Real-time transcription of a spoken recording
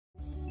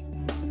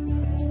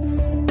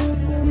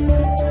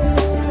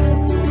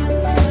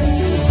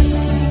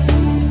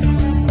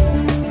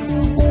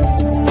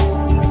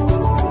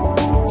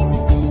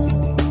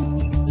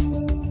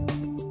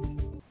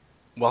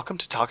Welcome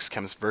to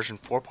Toxchem's version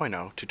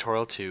 4.0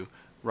 tutorial 2,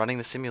 running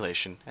the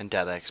simulation and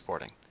data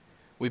exporting.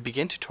 We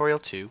begin tutorial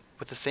 2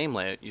 with the same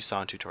layout you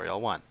saw in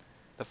tutorial 1.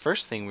 The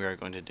first thing we are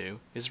going to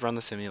do is run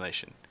the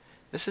simulation.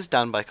 This is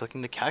done by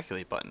clicking the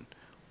calculate button.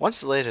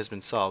 Once the layout has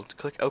been solved,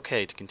 click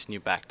OK to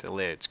continue back to the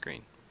layout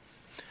screen.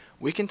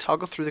 We can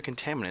toggle through the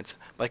contaminants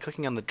by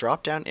clicking on the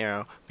drop down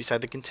arrow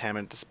beside the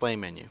contaminant display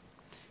menu.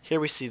 Here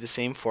we see the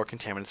same 4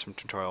 contaminants from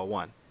tutorial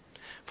 1.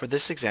 For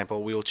this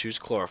example, we will choose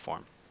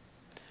chloroform.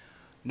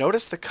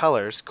 Notice the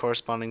colors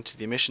corresponding to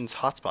the emissions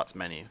hotspots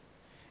menu.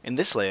 In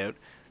this layout,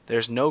 there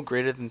is no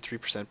greater than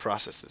 3%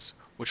 processes,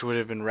 which would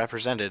have been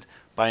represented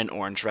by an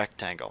orange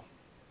rectangle.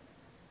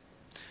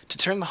 To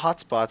turn the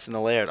hotspots in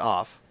the layout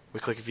off, we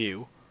click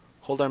View,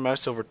 hold our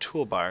mouse over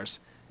toolbars,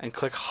 and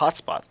click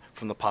Hotspot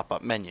from the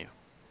pop-up menu.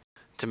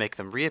 To make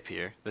them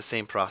reappear, the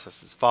same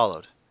process is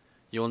followed.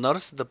 You will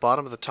notice at the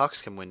bottom of the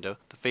Toxchem window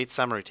the fate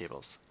summary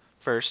tables.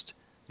 First,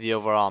 the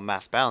overall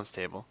mass balance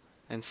table,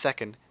 and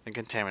second, the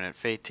contaminant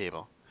fate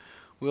table.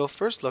 We will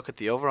first look at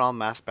the overall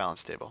mass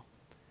balance table.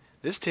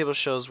 This table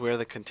shows where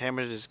the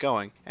contaminant is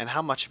going and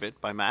how much of it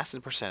by mass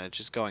and percentage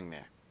is going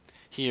there.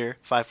 Here,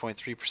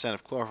 5.3%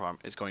 of chloroform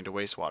is going to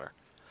wastewater.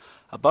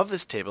 Above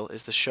this table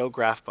is the Show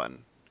Graph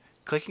button.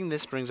 Clicking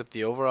this brings up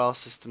the overall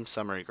system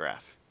summary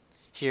graph.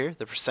 Here,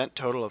 the percent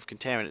total of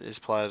contaminant is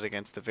plotted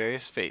against the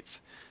various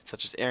fates,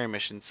 such as air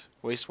emissions,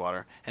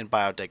 wastewater, and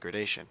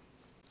biodegradation.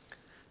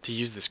 To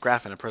use this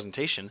graph in a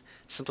presentation,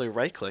 simply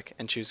right-click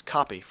and choose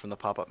Copy from the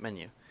pop-up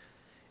menu.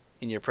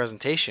 In your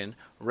presentation,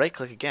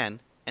 right-click again,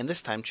 and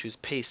this time choose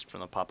Paste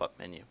from the pop-up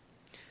menu.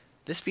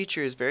 This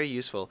feature is very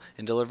useful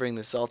in delivering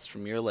the results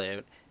from your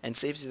layout and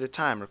saves you the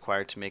time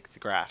required to make the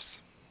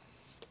graphs.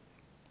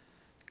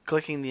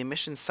 Clicking the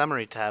Emissions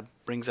Summary tab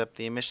brings up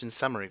the Emissions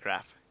Summary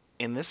graph.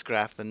 In this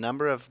graph, the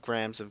number of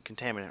grams of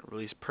contaminant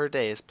released per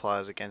day is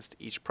plotted against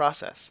each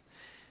process.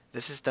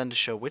 This is done to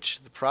show which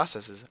of the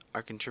processes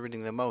are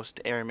contributing the most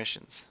to air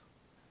emissions.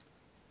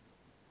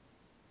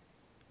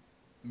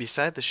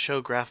 Beside the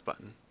Show Graph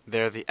button,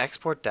 there are the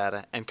Export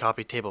Data and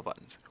Copy Table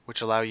buttons,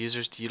 which allow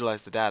users to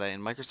utilize the data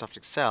in Microsoft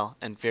Excel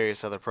and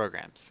various other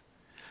programs.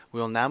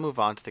 We will now move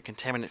on to the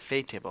Contaminant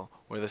Fate table,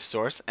 where the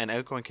source and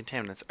outgoing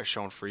contaminants are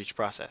shown for each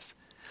process.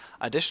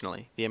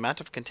 Additionally, the amount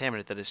of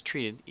contaminant that is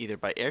treated either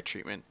by air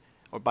treatment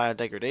or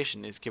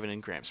biodegradation is given in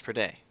grams per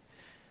day.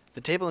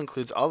 The table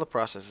includes all the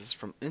processes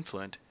from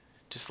influent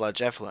to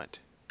sludge effluent.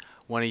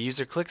 When a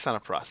user clicks on a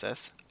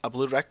process, a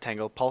blue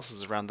rectangle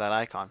pulses around that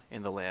icon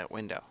in the layout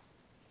window.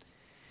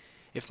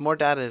 If more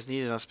data is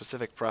needed on a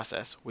specific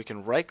process, we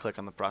can right-click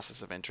on the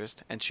process of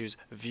interest and choose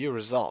View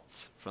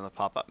Results from the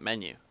pop-up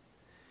menu.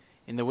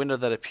 In the window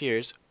that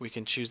appears, we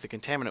can choose the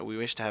contaminant we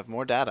wish to have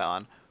more data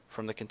on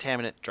from the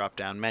Contaminant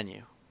drop-down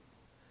menu.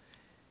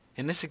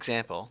 In this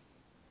example,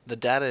 the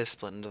data is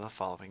split into the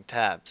following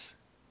tabs: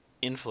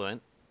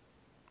 Influent,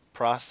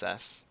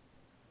 Process,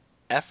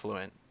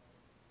 Effluent,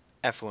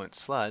 Effluent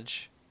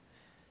Sludge,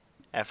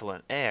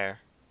 Effluent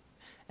Air,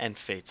 and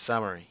Fate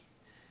Summary.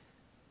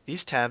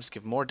 These tabs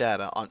give more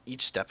data on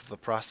each step of the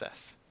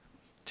process.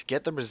 To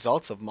get the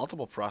results of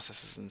multiple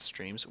processes and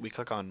streams, we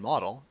click on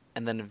Model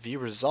and then View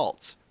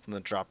Results from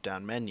the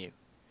drop-down menu.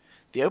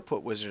 The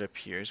output wizard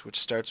appears, which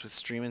starts with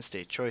stream and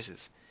state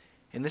choices.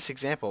 In this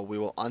example, we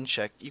will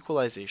uncheck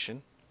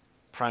Equalization,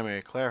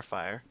 Primary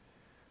Clarifier,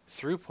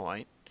 Through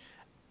Point,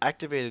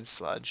 Activated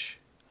Sludge,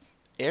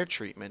 Air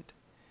Treatment,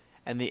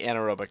 and the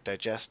Anaerobic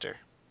Digester.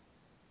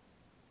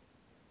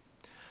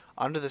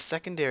 Under the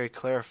Secondary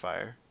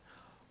Clarifier,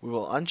 we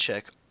will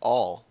uncheck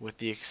all with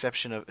the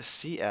exception of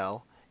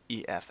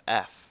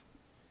CLEFF.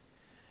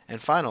 And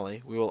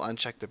finally, we will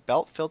uncheck the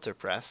Belt Filter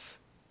Press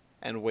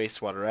and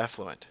Wastewater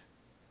Effluent.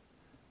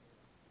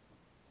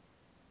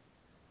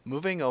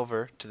 Moving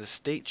over to the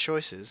state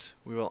choices,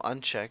 we will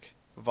uncheck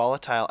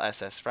Volatile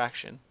SS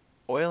Fraction,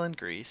 Oil and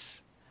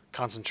Grease,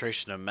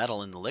 Concentration of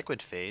metal in the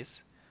liquid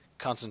phase,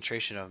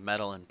 Concentration of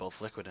metal in both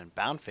liquid and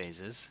bound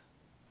phases,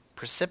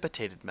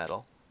 Precipitated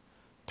metal,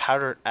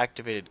 Powdered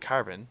activated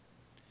carbon,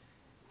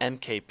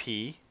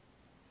 MKP,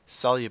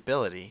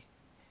 Solubility,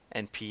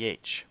 and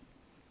pH.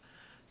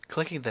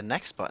 Clicking the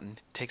Next button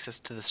takes us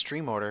to the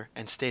stream order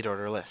and state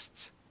order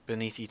lists.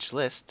 Beneath each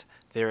list,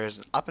 there is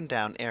an up and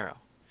down arrow.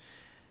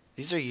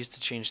 These are used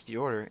to change the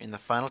order in the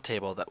final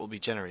table that will be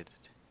generated.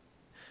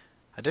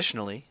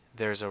 Additionally,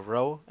 there is a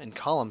row and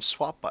column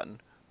swap button,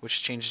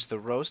 which changes the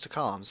rows to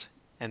columns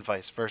and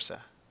vice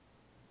versa.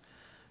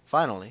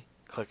 Finally,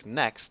 click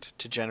Next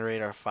to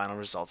generate our final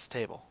results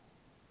table.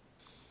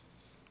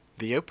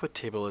 The output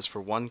table is for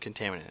one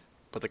contaminant,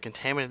 but the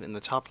contaminant in the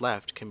top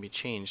left can be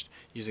changed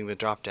using the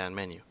drop-down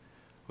menu.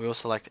 We will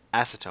select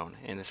acetone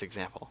in this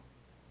example.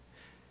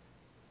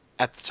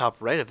 At the top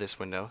right of this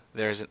window,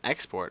 there is an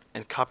Export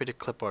and Copy to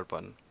Clipboard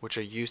button, which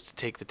are used to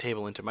take the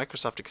table into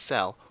Microsoft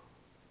Excel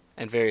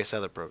and various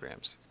other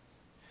programs.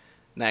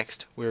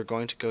 Next, we are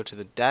going to go to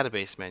the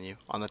Database menu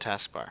on the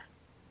taskbar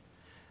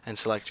and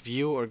select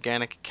View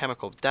Organic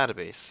Chemical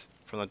Database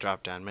from the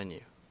drop-down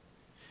menu.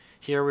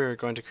 Here we are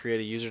going to create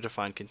a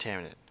user-defined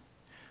contaminant.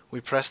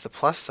 we press the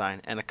plus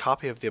sign and a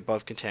copy of the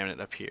above contaminant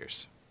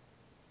appears.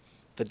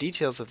 The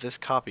details of this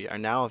copy are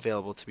now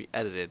available to be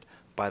edited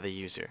by the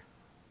user.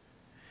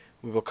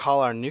 We will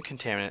call our new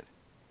contaminant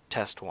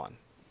Test1.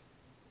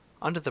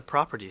 Under the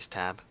Properties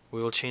tab,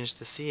 we will change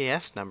the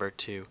CAS number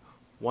to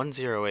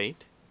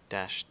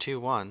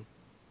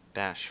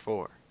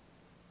 108-21-4.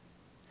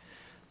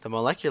 The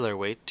molecular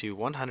weight to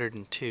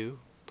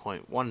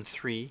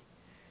 102.13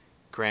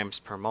 grams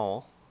per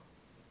mole,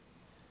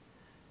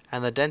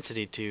 and the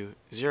density to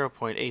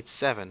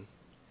 0.87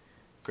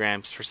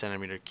 grams per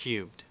centimeter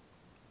cubed.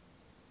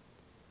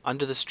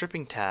 Under the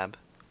Stripping tab,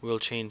 we will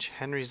change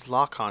Henry's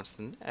law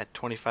constant at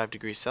 25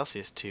 degrees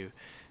Celsius to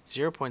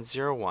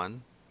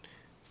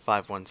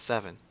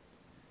 0.01517.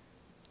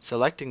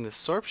 Selecting the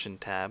Sorption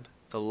tab,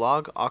 the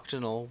log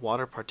octanol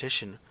water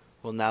partition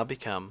will now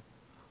become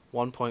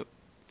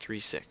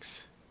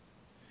 1.36.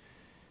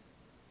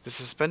 The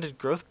suspended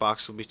growth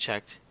box will be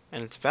checked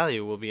and its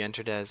value will be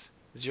entered as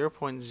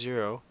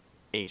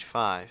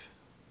 0.085.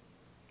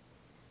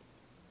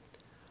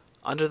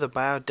 Under the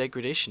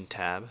Biodegradation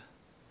tab,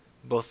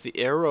 both the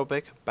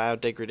aerobic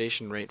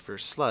biodegradation rate for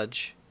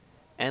sludge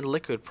and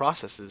liquid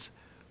processes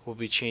will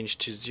be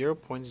changed to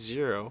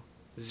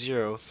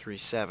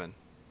 0.0037.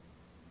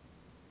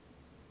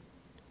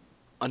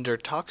 Under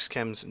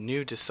Toxchem's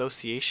new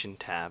Dissociation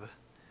tab,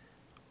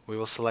 we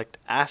will select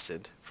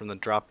Acid from the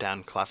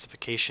drop-down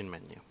classification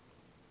menu.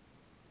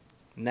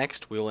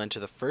 Next, we will enter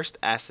the first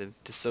acid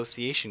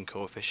dissociation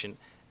coefficient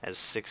as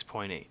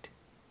 6.8.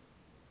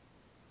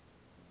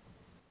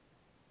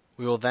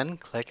 We will then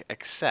click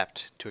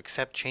Accept to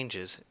accept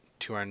changes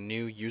to our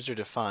new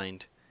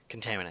user-defined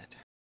contaminant.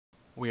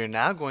 We are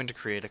now going to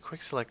create a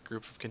quick select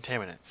group of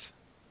contaminants.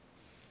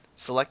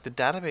 Select the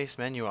Database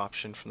menu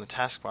option from the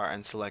taskbar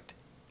and select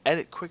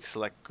Edit Quick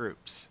Select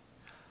Groups.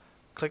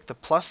 Click the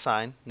plus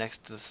sign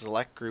next to the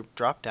Select Group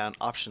drop-down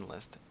option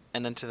list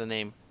and enter the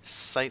name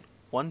Site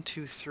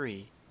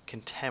 123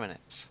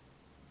 Contaminants.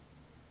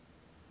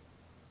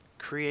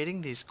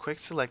 Creating these quick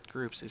select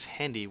groups is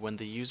handy when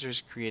the user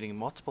is creating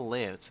multiple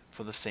layouts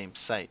for the same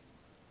site.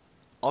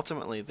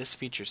 Ultimately, this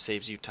feature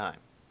saves you time.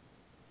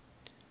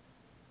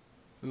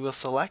 We will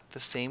select the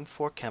same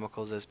 4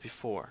 chemicals as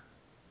before: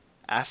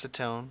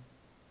 acetone,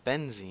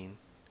 benzene,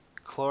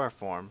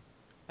 chloroform,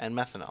 and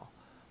methanol,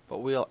 but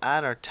we will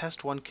add our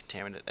Test1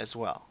 contaminant as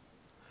well.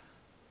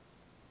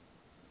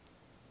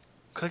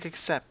 Click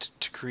Accept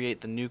to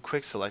create the new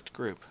quick select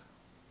group.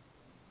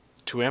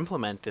 To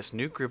implement this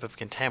new group of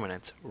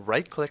contaminants,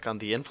 right-click on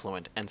the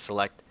influent and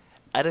select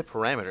Edit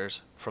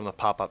Parameters from the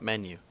pop-up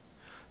menu.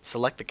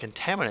 Select the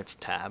Contaminants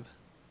tab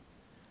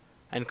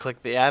and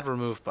click the Add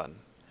Remove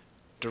button.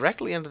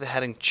 Directly under the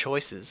heading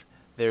Choices,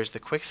 there is the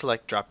Quick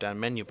Select drop-down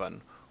menu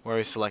button where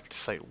we select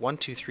Site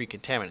 123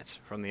 Contaminants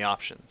from the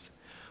options.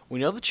 We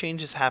know the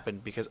changes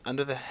happened because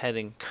under the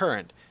heading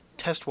Current,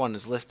 Test1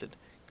 is listed.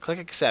 Click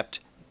Accept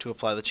to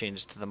apply the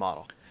changes to the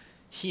model.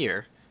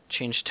 Here,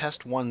 change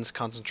Test1's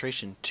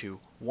concentration to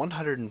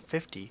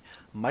 150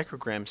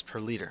 micrograms per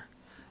liter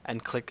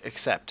and click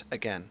Accept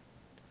again.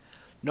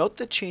 Note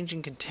that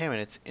changing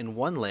contaminants in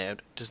one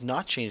layout does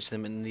not change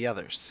them in the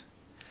others.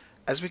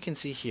 As we can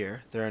see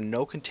here, there are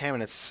no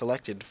contaminants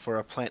selected for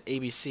our plant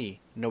ABC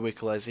no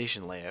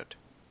equalization layout.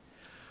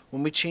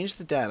 When we change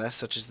the data,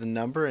 such as the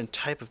number and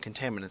type of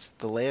contaminants,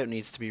 the layout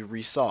needs to be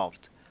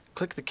resolved.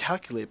 Click the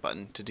Calculate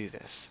button to do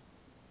this.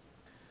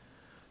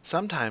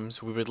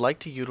 Sometimes we would like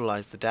to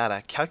utilize the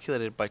data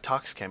calculated by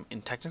Toxchem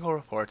in technical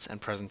reports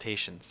and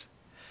presentations.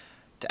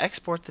 To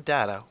export the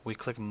data, we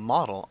click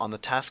Model on the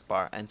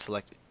taskbar and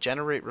select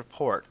Generate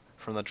Report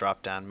from the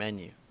drop-down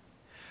menu.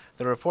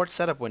 The report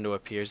setup window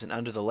appears, and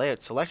under the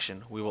layout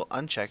selection, we will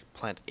uncheck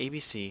Plant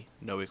ABC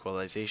No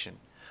Equalization.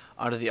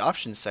 Under the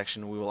Options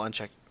section, we will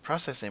uncheck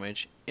Process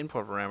Image,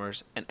 Input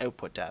Parameters, and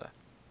Output Data.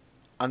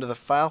 Under the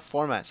File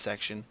Format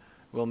section,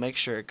 we will make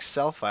sure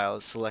Excel file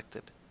is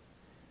selected.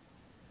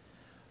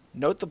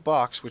 Note the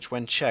box which,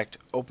 when checked,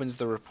 opens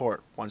the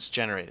report once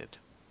generated.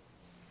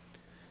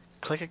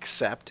 Click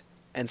Accept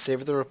and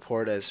save the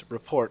report as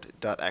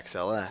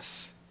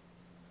report.xls.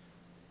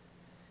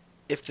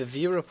 If the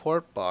View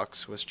Report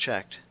box was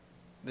checked,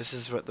 this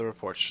is what the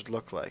report should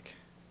look like.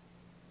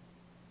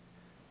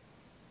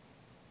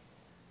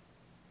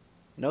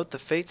 Note the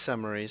fate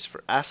summaries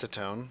for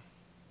acetone,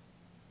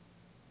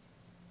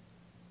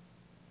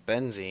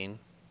 benzene,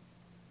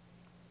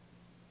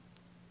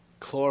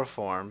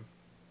 chloroform,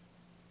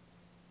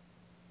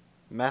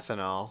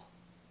 methanol,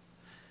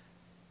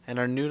 and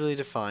our newly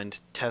defined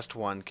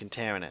Test1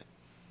 contaminant.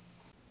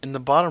 In the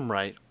bottom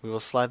right, we will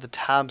slide the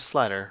tab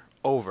slider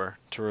over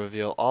to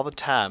reveal all the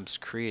tabs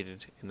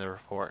created in the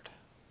report.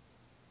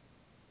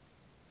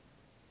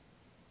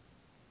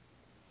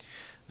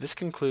 This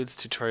concludes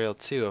Tutorial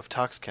 2 of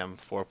Toxchem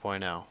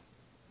 4.0.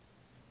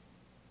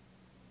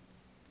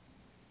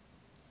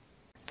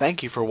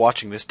 Thank you for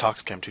watching this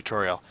Toxchem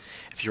tutorial.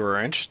 If you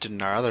are interested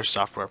in our other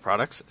software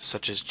products,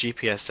 such as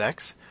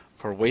GPSX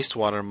for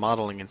wastewater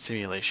modeling and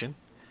simulation,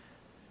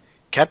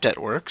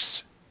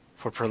 KepDetWorks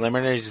for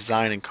preliminary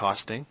design and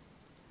costing,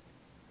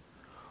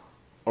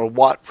 or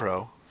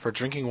WattPro for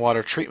drinking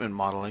water treatment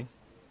modeling.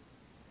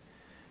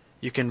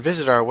 You can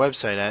visit our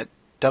website at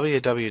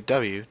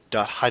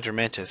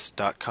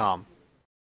www.hydromantis.com.